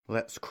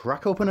Let's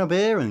crack open a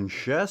beer and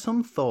share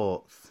some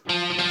thoughts.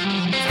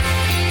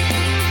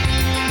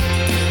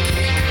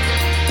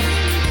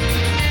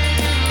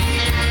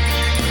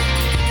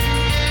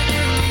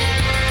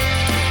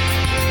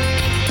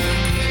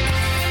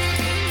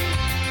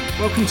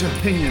 Welcome to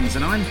Opinions,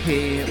 and I'm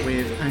here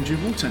with Andrew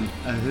Walton,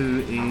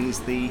 who is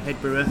the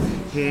head brewer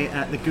here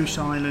at the Goose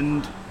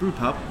Island Brew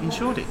Pub in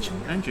Shoreditch.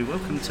 Andrew,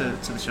 welcome to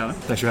the show.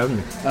 Thanks for having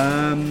me.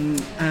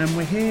 And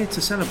we're here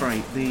to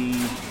celebrate the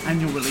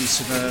annual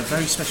release of a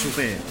very special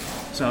beer.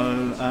 So,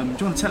 do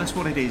you want to tell us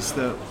what it is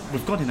that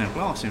we've got in our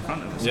glass in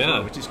front of us, as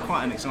well, which is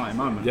quite an exciting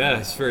moment? Yeah,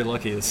 it's very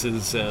lucky. This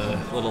is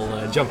a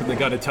little jump in the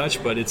gun a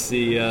touch, but it's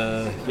the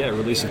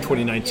release of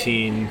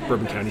 2019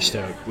 Bourbon County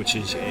Stout, which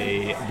is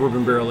a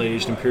bourbon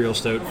barrel-aged imperial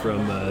stout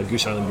from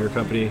Goose Island Beer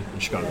Company in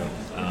Chicago.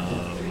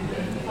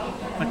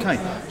 Okay,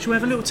 shall we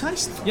have a little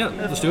taste? Yeah,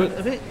 let's do it.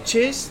 Of it.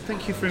 Cheers.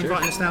 Thank you for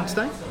inviting us down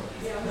today.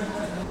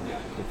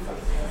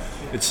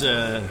 It's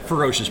a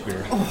ferocious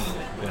beer. Oh,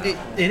 yeah.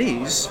 It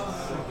is.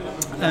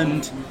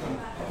 And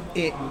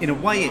in a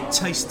way, it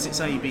tastes its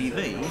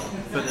ABV,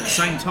 but at the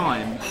same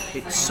time,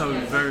 it's so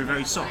very,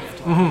 very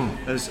soft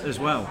as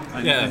well.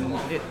 And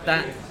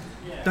that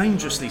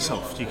dangerously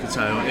soft, you could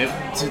say.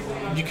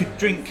 You could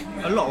drink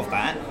a lot of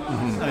that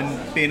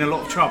and be in a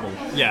lot of trouble.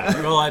 Yeah,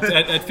 well, at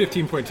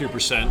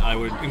 15.2%, I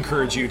would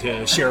encourage you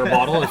to share a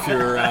bottle if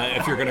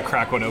you're going to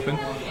crack one open.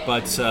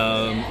 But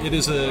it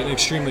is an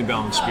extremely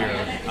balanced beer.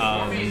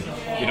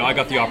 I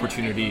got the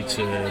opportunity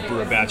to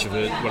brew a batch of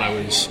it when I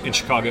was in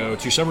Chicago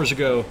 2 summers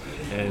ago,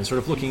 and sort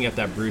of looking at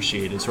that brew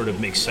sheet, it sort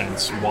of makes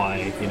sense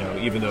why,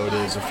 even though it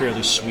is a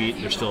fairly sweet,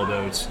 there's still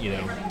about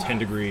 10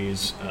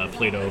 degrees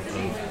Plato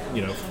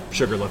of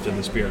sugar left in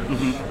this beer.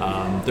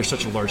 There's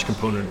such a large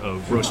component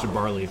of roasted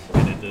barley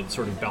in it that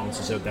sort of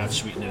balances out that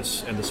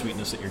sweetness and the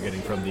sweetness that you're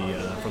getting from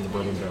the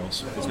bourbon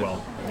barrels as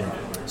well.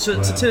 Yeah.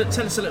 So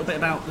tell us a little bit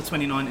about the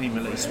 2019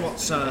 release.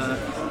 What's so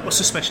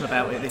special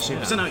about it this year?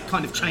 Because I know it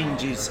kind of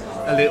changes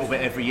a little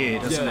bit every year,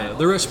 doesn't it?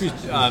 The recipe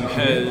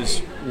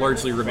has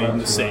largely remained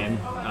the same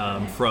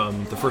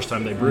from the first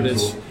time they brewed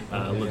it,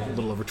 a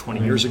little over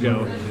 20 years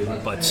ago.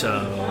 But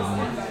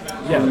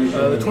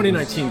the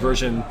 2019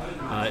 version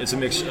is a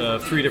mix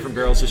of 3 different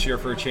barrels this year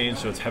for a change.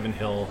 So it's Heaven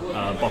Hill,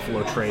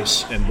 Buffalo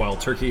Trace, and Wild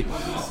Turkey.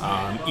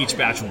 Each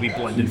batch will be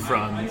blended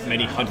from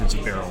many hundreds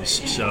of barrels.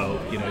 So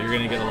you're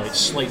going to get a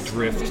slight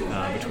drift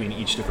between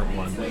each different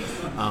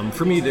one.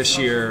 For me this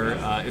year,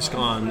 it's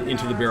gone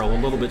into the barrel a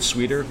little bit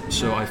sweeter.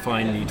 So I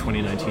find the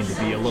 2019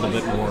 to be a little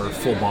bit more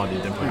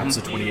full-bodied than perhaps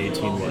the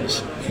 2018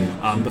 was.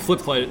 The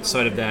flip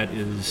side of that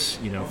is,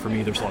 for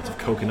me, there's lots of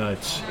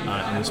coconut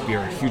in this beer,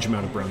 a huge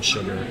amount of brown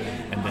sugar,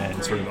 and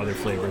then sort of other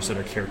flavors that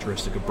are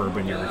characteristic of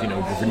bourbon. Your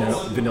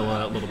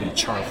vanilla, a little bit of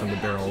char from the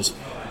barrels,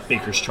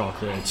 baker's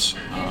chocolates,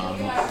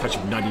 touch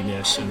of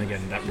nuttiness, and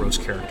again that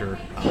roast character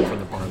from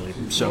the barley.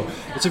 So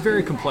it's a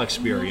very complex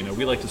beer.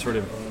 We like to sort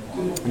of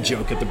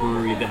joke at the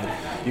brewery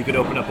that you could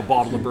open up a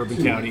bottle of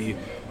Bourbon County,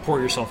 pour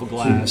yourself a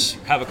glass,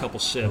 have a couple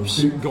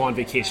sips, go on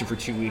vacation for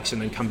 2 weeks,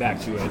 and then come back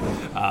to it.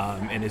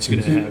 And it's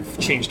going to have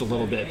changed a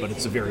little bit, but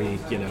it's a very,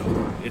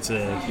 it's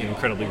a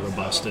incredibly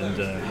robust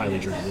and highly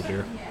drinkable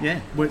beer. Yeah,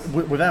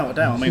 without a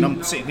doubt. I mean,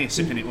 I'm sitting here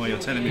sipping it while you're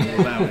telling me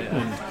all about it,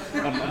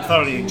 and I'm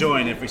thoroughly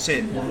enjoying every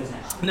sip.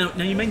 Now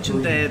you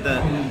mentioned there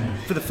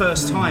that for the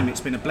first time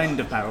it's been a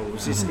blend of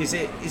barrels. Is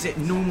it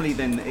normally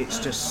then it's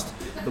just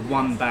the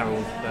one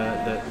barrel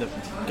that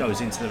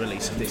goes into the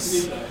release of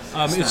this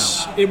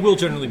stout? It will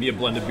generally be a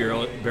blend of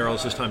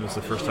barrels. This time it's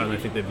the first time I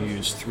think they've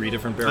used 3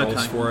 different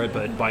barrels for it,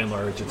 but by and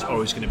large it's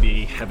always going to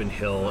be Heaven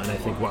Hill, and I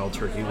think Wild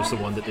Turkey was the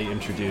one that they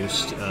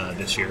introduced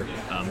this year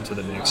to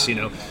the mix.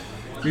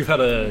 We've had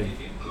a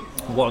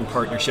long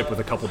partnership with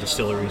a couple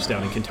distilleries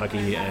down in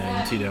Kentucky,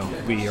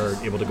 and we are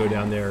able to go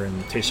down there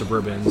and taste the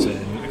bourbons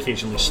and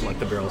occasionally select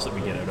the barrels that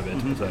we get out of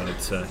it. So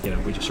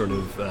it's we just sort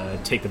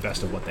of take the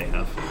best of what they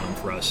have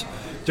for us.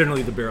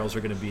 Generally, the barrels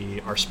are going to be,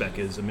 our spec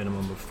is a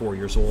minimum of 4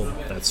 years old.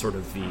 That's sort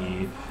of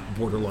the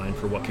borderline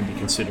for what can be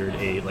considered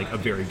a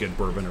very good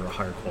bourbon or a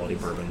higher quality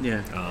bourbon.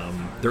 Yeah.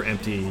 They're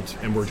emptied,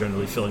 and we're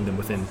generally filling them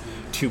within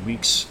 2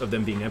 weeks of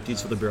them being emptied,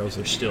 so the barrels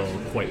are still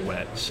quite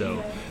wet.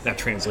 So that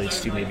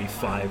translates to maybe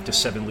 5 to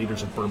 7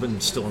 liters of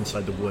bourbon still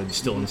inside the wood,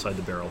 still inside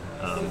the barrel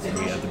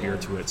when we add the beer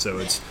to it. So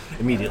it's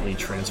immediately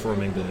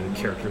transforming the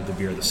character of the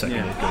beer the second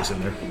it goes in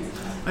there.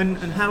 And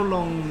how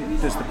long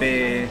does the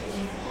beer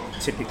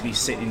typically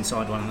sit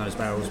inside one of those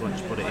barrels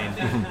once you put it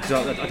in?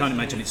 Because I don't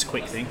imagine it's a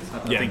quick thing.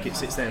 I think it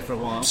sits there for a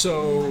while.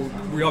 So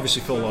we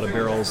obviously fill a lot of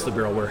barrels. The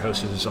barrel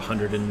warehouse is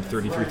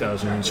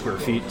 133,000 square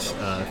feet,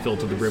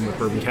 filled to the brim with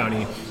Bourbon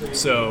County.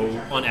 So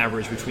on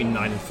average between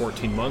 9 and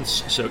 14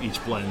 months. So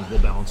each blend will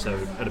balance out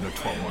at about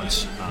 12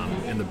 months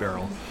in the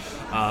barrel.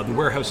 The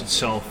warehouse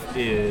itself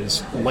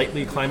is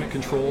lightly climate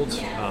controlled.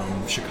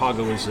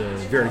 Chicago is a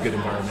very good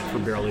environment for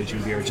barrel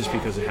aging beer just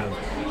because they have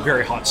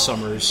very hot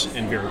summers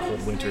and very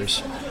cold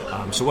winters.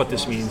 So what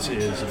this means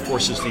is it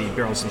forces the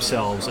barrels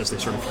themselves, as they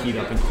sort of heat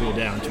up and cool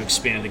down, to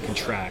expand and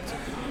contract.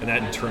 and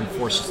that in turn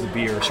forces the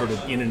beer sort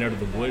of in and out of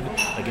the wood,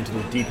 like into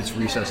the deepest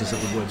recesses of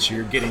the wood. So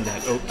you're getting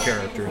that oak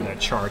character, that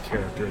char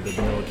character, the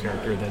vanilla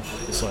character that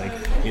is like,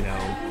 you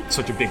know,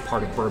 such a big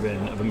part of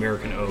bourbon, of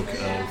American oak,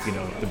 of, you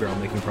know, the barrel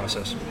making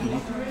process.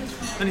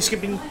 And it's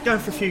been going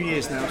for a few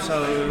years now,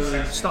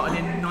 so started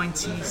in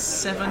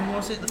 97,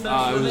 was it, the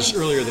first It was release?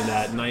 earlier than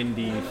that,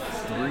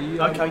 93,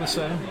 I Okay. want to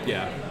say.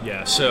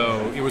 Yeah.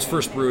 So it was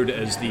first brewed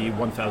as the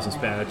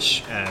 1000th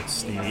batch at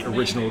the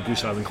original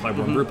Goose Island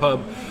Clybourne Brew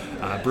Pub.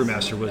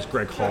 Brewmaster was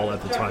Greg Hall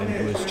at the time,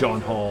 who was John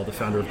Hall, the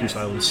founder of Goose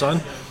Island's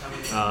son.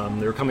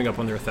 They were coming up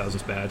on their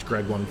 1000th batch.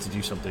 Greg wanted to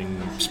do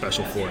something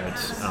special for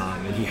it,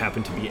 and he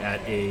happened to be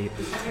at a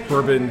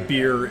bourbon,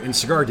 beer, and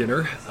cigar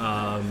dinner,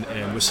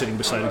 and was sitting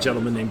beside a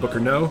gentleman named Booker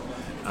No.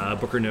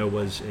 Booker No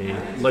was a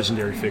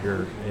legendary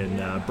figure in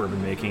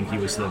bourbon making. He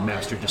was the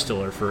master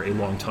distiller for a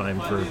long time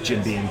for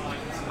Jim Beam.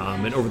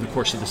 And over the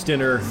course of this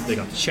dinner, they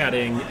got to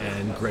chatting,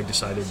 and Greg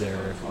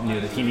knew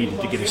that he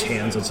needed to get his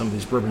hands on some of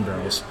these bourbon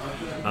barrels.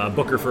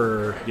 Booker,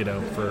 for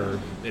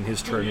in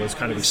his turn, was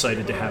kind of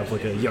excited to have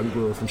like a young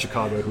brewer from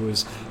Chicago who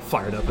was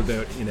fired up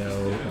about, you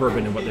know,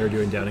 bourbon and what they were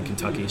doing down in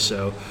Kentucky.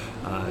 So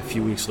a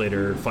few weeks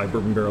later, 5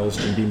 bourbon barrels,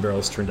 Jim Beam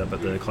barrels, turned up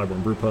at the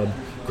Clybourne Brew Pub.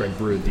 Greg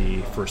brewed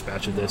the first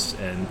batch of this,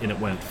 and in it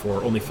went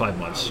for only 5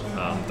 months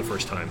the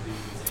first time.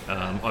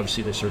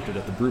 Obviously, they served it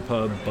at the brew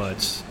pub,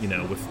 but, you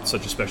know, with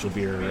such a special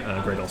beer,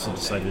 Greg also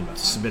decided to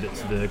submit it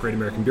to the Great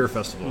American Beer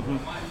Festival.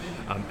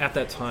 At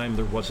that time,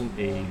 there wasn't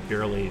a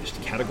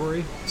barrel-aged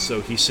category, so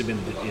he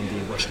submitted it in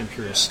the Russian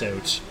Imperial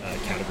Stout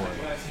category,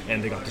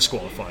 and they got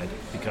disqualified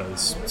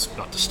because it's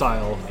not to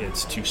style,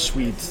 it's too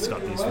sweet, it's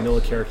got these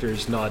vanilla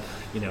characters, not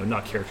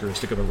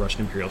characteristic of a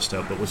Russian Imperial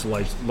Stout, but was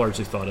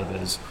largely thought of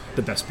as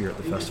the best beer at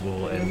the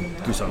festival,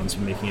 and Goose Island's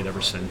been making it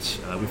ever since.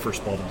 We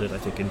first bottled it, I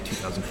think, in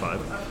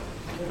 2005.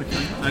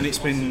 Okay. And it's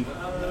been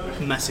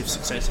a massive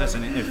success,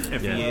 hasn't it?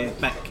 Every year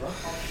back,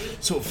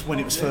 sort of when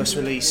it was first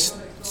released,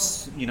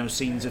 you know,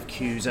 scenes of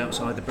queues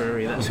outside the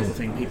brewery, that sort of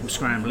thing, people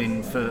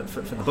scrambling for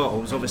the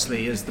bottles.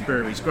 Obviously, as the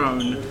brewery's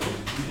grown,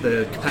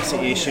 the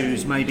capacity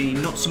issues maybe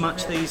not so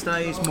much these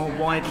days, more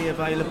widely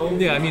available.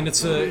 Yeah, I mean,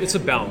 it's a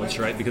balance,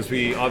 right? Because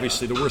we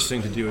obviously, the worst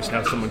thing to do is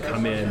have someone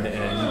come in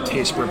and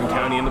taste Bourbon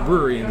County in the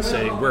brewery and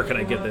say, where can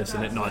I get this,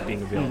 and it not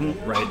being available,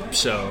 right?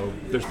 So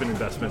there's been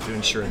investment to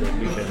ensure that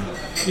we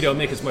can, you know,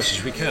 make as much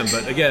as we can.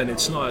 But again,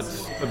 it's not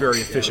a very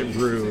efficient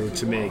brew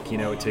to make. You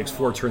know, it takes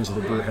 4 turns of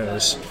the brew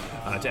house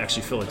to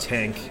actually fill a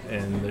tank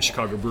in the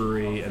Chicago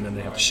brewery, and then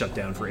they have to shut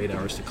down for 8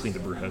 hours to clean the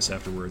brew house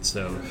afterwards.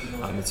 So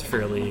it's a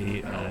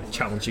fairly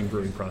challenging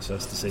brewing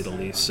process, to say the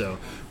least. So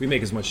we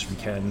make as much as we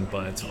can,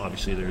 but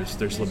obviously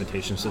there's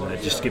limitations to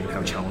that, just given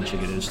how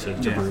challenging it is to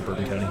brew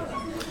Bourbon County.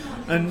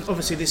 And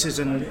obviously this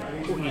isn't,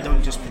 you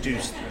don't just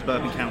produce the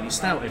Bourbon County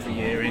Stout every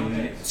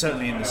year.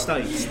 Certainly in the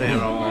States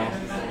there are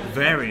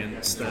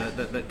variants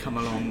that come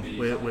along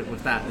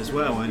with that as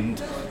well,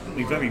 and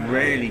we very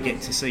rarely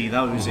get to see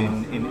those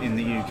in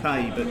the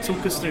UK. But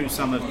talk us through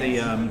some of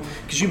the,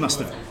 because you must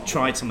have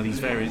tried some of these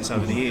variants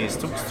over the years,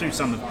 talk us through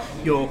some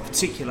of your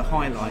particular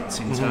highlights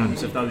in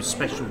terms of those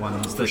special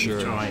ones that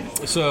you've tried.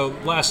 So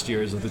last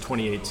year's of the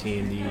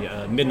 2018,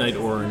 the Midnight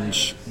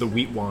Orange, the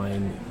Wheat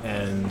Wine,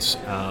 and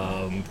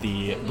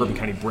the Bourbon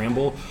County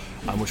Bramble,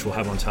 which we'll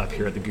have on tap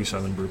here at the Goose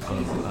Island Brew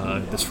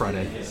Pub this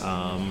Friday,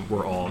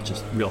 were all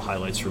just real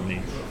highlights for me.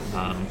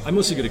 I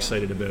mostly get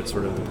excited about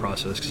sort of the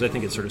process because I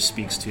think it sort of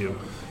speaks to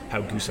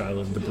how Goose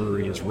Island, the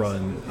brewery, is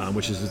run,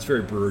 which is it's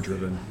very brewer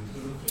driven.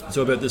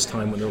 So about this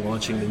time when they're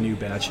launching the new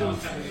batch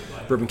of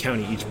Bourbon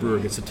County, each brewer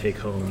gets to take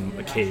home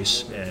a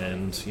case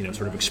and, you know,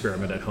 sort of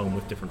experiment at home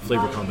with different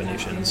flavor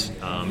combinations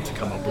to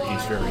come up with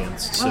these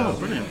variants. So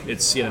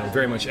it's, you know,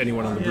 very much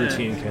anyone on the brew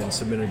team can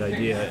submit an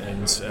idea,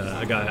 and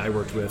a guy I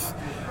worked with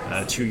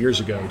 2 years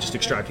ago, just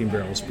extracting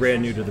barrels,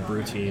 brand new to the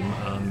brew team,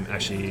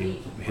 actually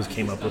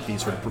came up with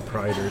these sort of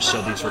proprietors.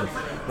 So these sort of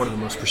one of the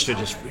most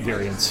prestigious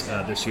variants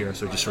this year.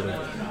 So it just sort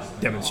of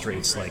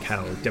demonstrates like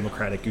how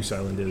democratic Goose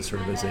Island is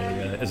sort of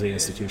as an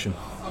institution.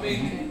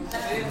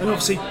 And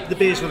obviously the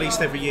beer's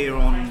released every year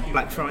on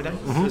Black Friday.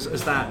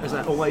 Has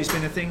that always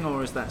been a thing,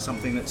 or is that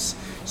something that's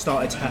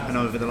started to happen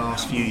over the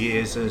last few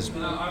years as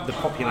the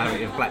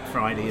popularity of Black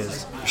Friday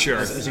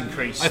has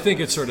increased? I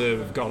think it's sort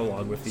of gone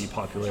along with the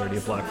popularity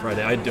of Black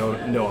Friday. I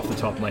don't know off the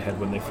top of my head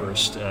when they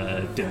first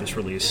did this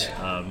release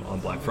on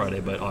Black Friday,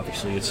 but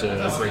obviously it's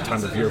a great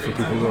time of year for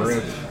people who are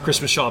out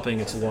Christmas shopping.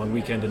 It's a long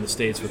weekend in the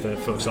States with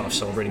folks off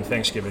celebrating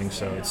Thanksgiving,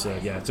 so it's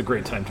a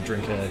great time to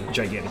drink a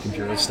gigantic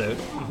Imperial Stout.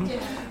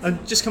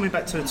 And just coming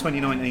back to the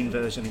 2019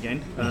 version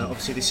again,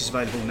 obviously this is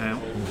available now.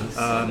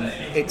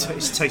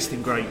 It's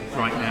tasting great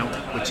right now,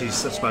 which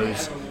is, I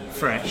suppose,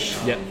 fresh.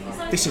 Yep.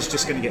 this is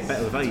just going to get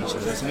better with age,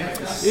 though, isn't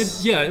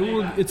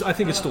it? I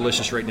think it's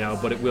delicious right now,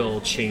 but it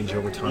will change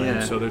over time.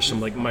 Yeah. So there's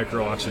some like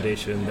micro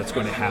oxidation that's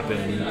going to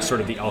happen.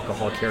 Sort of the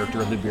alcohol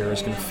character of the beer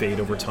is going to fade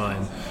over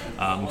time.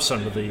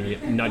 Some of the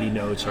nutty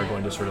notes are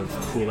going to sort of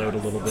cool out a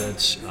little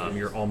bit.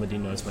 Your almondy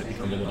notes might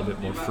become a little bit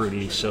more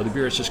fruity. So the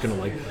beer is just going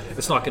to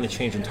it's not going to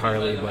change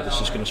entirely, but it's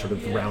just going to sort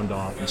of round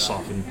off and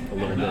soften a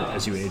little bit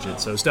as you age it.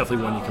 So it's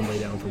definitely one you can lay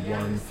down for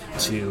 1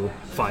 to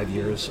 5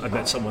 years. I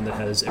met someone that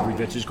has every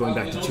vintage going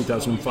back to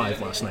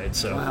 2005 last night.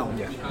 So Wow.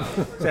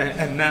 yeah.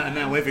 And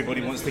now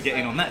everybody wants to get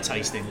in on that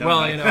tasting. Don't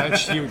Well, they?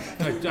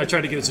 I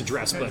tried to get his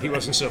address, but he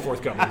wasn't so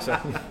forthcoming. So.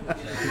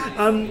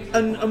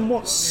 And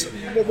what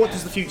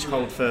does the future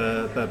hold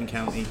for Bourbon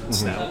County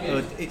Stout?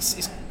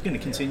 It's going to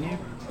continue.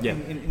 Yeah.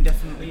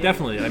 Indefinitely. Yeah?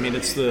 Definitely. I mean,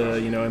 it's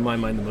in my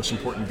mind, the most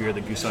important beer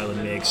that Goose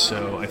Island makes.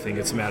 So I think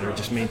it's a matter of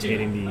just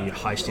maintaining the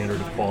high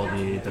standard of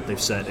quality that they've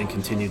set and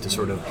continue to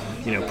sort of,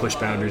 push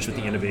boundaries with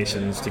the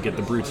innovations to get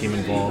the brew team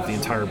involved, the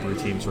entire brew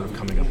team sort of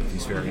coming up with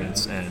these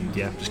variants, and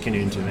just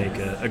continuing to make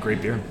a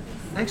great beer.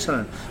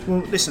 Excellent. Well,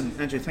 listen,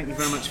 Andrew, thank you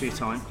very much for your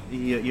time.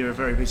 You're a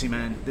very busy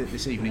man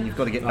this evening. You've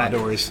got to get back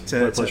no worries.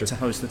 to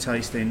host the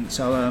tasting.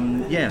 So,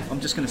 I'm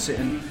just going to sit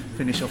and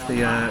finish off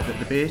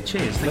the beer.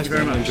 Cheers. Thank you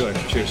very much. Enjoy.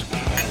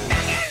 Cheers.